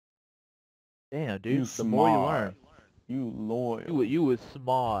Damn, You dude. The more you smart. learn. You loyal. You was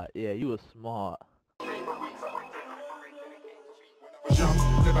smart. Yeah, you was smart. Jump,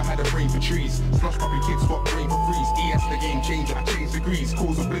 never had a brain for trees. Slush puppy kids swap brain for freeze. ES the game changer, I change degrees.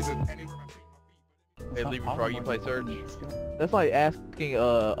 Cause a blizzard. Hey, leave before you play Surge. That's like asking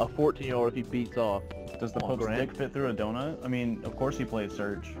a 14-year-old if he beats off. Does the Come on, Pope's Grant. dick fit through a donut? I mean, of course he plays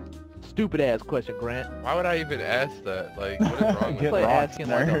Surge. Stupid ass question, Grant. Why would I even ask that? Like, what is wrong It's with Get like rocked, asking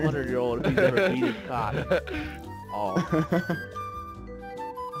like a nerd. 100-year-old if he's ever beat his cock. Oh.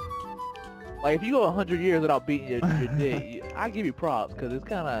 Like if you go 100 years without beating your dick, I give you props because it's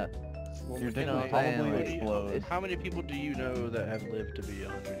kind of. Your dick know will what I'm saying? probably Like, explode. How many people do you know that have lived to be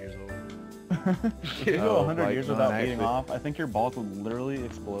 100 years old? If you go Oh, 100 like years none, without beating actually. off, I think your balls would literally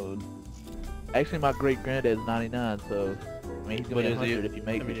explode. Actually, my great granddad's 99, so I mean he's gonna But be is he- 100 if you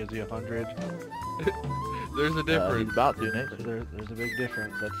make I mean, it. is he 100? There's a He's difference. about to next So year. there's a big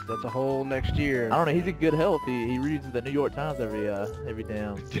difference. That's a whole next year. I don't know. He's in good health. He reads the New York Times every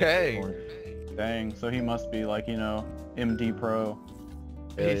damn. Dang. morning. Dang, so he must be like, you know, MD Pro.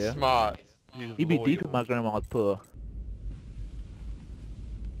 Yeah, He's yeah. smart. He's He be loyal. deep in my grandma's puss.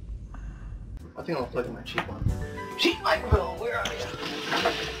 I think I'll plug in my cheap one. Cheap microphone, where are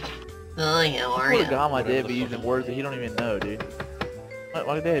you? Oh yeah, I where are swear you? to God, my Whatever dad the be fuck using is words that? that he don't even know, dude.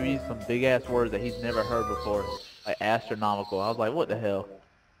 My dad be using some big ass words that he's never heard before, like astronomical. I was like, what the hell?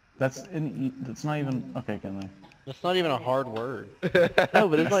 That's not even okay, Kinley. That's not even a hard word. No,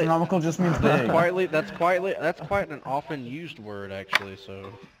 but it's like, Astronomical just means big. That's quite an often used word actually.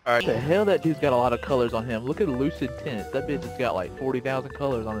 So what the hell? That dude's got a lot of colors on him. Look at Lucid Tints. That bitch has got like 40,000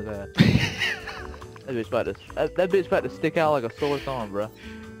 colors on his ass. That bitch about to stick out like a sore thumb, bro.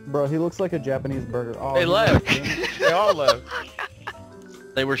 Bro, he looks like a Japanese burger. Oh, They left. They all left.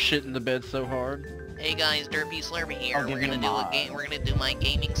 they were shitting the bed so hard. Hey guys, Derpy Slurpy here. I'll give We're you gonna a do a mod. game. We're gonna do my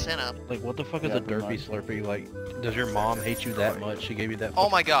gaming setup. Like what the fuck is Yeah, a pretty derpy much. slurpy? Like, does your mom hate you that much? She gave you that. Oh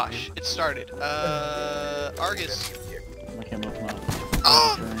my fucking gosh, it started. Argus. My camera's not.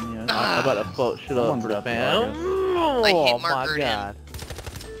 Oh! registering yet. I'm about to fuck shit up Someone's for the got the fam. Argus. Oh hit my markered him. god.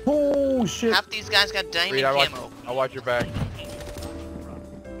 Oh shit! Half these guys got diamond Reed, camo. I'll watch your back.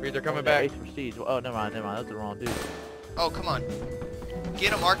 Reed, they're coming Yeah, back. Ace Prestige. Oh, never mind. That's the wrong dude. Oh, come on.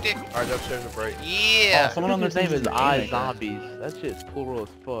 Get him, Arctic. Alright, upstairs will break. Yeah. Oh, someone on their His name team is a I game maker. Zombies. That shit's plural as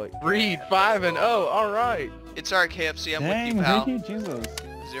fuck. Reed, 5-0. Alright. It's our KFC. I'm Dang, with you, pal. Ricky, Jesus.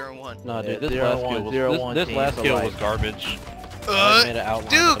 0-1. Nah, Yeah, dude, this 0-1, 0-1 this team, last so kill like- was garbage. I made an outline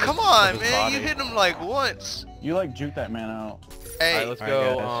Dude, of come his- on, of his man. You body. hit him like once. You like juked that man out. Hey, Alright, let's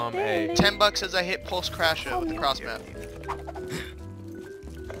Alright, go, guys. A. 10 bucks as I hit Pulse Crasher with the cross map.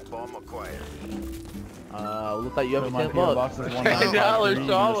 Looks like you have So me my 10 PO bucks. box is $10 $1.93.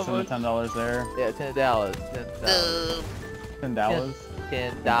 to all of Send the us. $10 there. Yeah, $10. $10.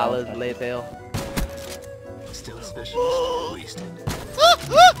 $10. $10 later.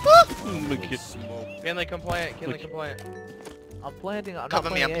 Kinley, come plant. Kinley, come plant. I'm planting. I'm Cover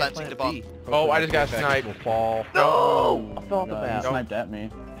not me, I'm planting A, planting the planting bomb. Oh, I just got sniped. Will fall. No! I fell off the God, he map. sniped at me.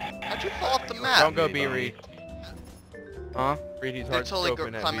 How'd you fall off the map? Don't go B, Reed. Huh? Reed, he's hard totally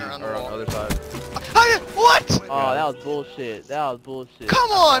scoping at climbing B, around or the on the wall. other side. What? Oh, that was bullshit. That was bullshit.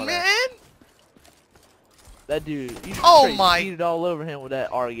 Come I saw on, that. man. That dude, you Oh straight my- cheated all over him with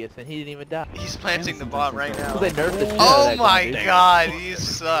that Argus, and he didn't even die. He's planting the bomb right now. They nerfed the shit out of Oh that my guy, dude. god, you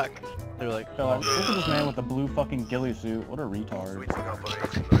suck. They're like, So, like, look at this man with the blue fucking ghillie suit. What a retard.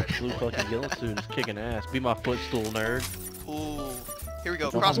 blue fucking yellow suit is kicking ass. Be my footstool, nerd. Ooh. Here we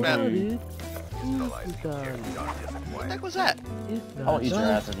go, Don't cross come map. to Dude. What the heck was that? I'll eat your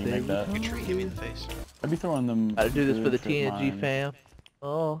ass if you make that. Good tree, hit me in the face. I'd be throwing them. Gotta do this for the good shit TNG mine. fam.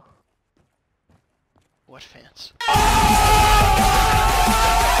 Oh. What fans?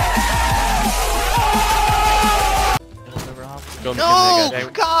 Go No! McKinley,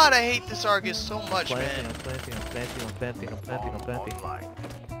 guys. God, I hate this Argus so much, Planting, man. I'm planting, I'm planting, I'm planting, I'm planting, I'm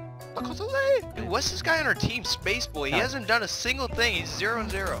planting. Dude, what's this guy on our team, Space Boy? He hasn't done a single thing. He's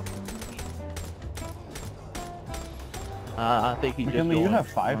 0-0. I think he just McKinley, you going have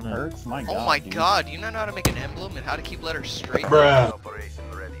 5 on it. perks? My god. Oh my dude. god, you know how to make an emblem and how to keep letters straight? Bruh.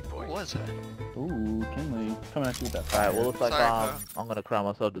 What was that? Ooh, Kinley. Coming at you with that fire. Alright, well looks like Sorry, I'm gonna cry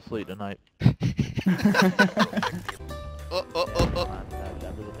myself to sleep tonight. Oh.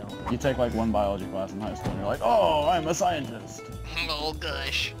 I really don't. You take like one biology class in high school and you're like, oh, I'm a scientist. Oh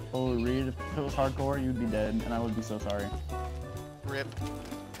gosh. Oh, Reed, if it was hardcore, you'd be dead, and I would be so sorry. Rip.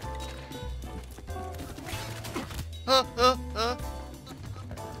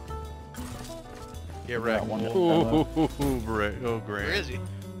 Get Got wrecked. one hit. Oh, great. Where is he?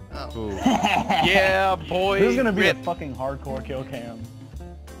 Oh. Yeah, boy. This is gonna be Rip. a fucking hardcore kill cam.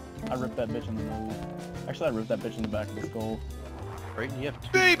 I ripped that bitch in the nose. Actually, I ripped that bitch in the back of the skull. Brayden, you have two.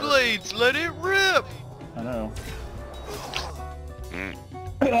 Beyblades, let it rip! I know.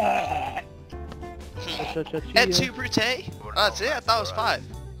 At 2 per day? Oh, that's it? I thought it was 5.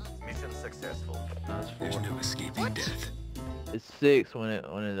 Mission successful. That's There's four. no escaping death. It's 6 when it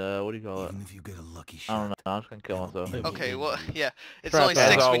what do you call it? Even if you get a lucky I don't know. shot. I'm just gonna kill myself. Okay, well, yeah. It's Crap, only as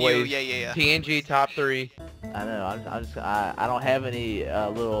 6 when you... always. Yeah. TNG top 3. I know. I don't have any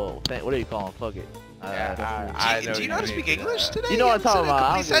little thing. What do you call them? Fuck it. I know Do you know how to you speak mean. English today? You know what I'm haven't talking said a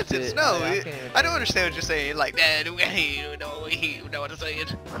about. complete I'm just sentence. it. No, I can't I don't understand what you're saying. Like, Dad, you know what I'm saying.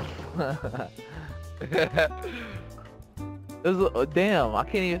 Damn, I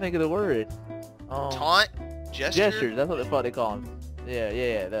can't even think of the word. Taunt? Gesture? Gestures, that's what the fuck they call them.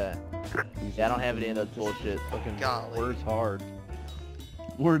 Yeah, that. Yeah, I don't have any of those bullshit. Fucking Golly. words hard.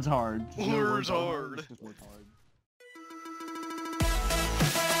 Words hard. Words hard. It's just words hard.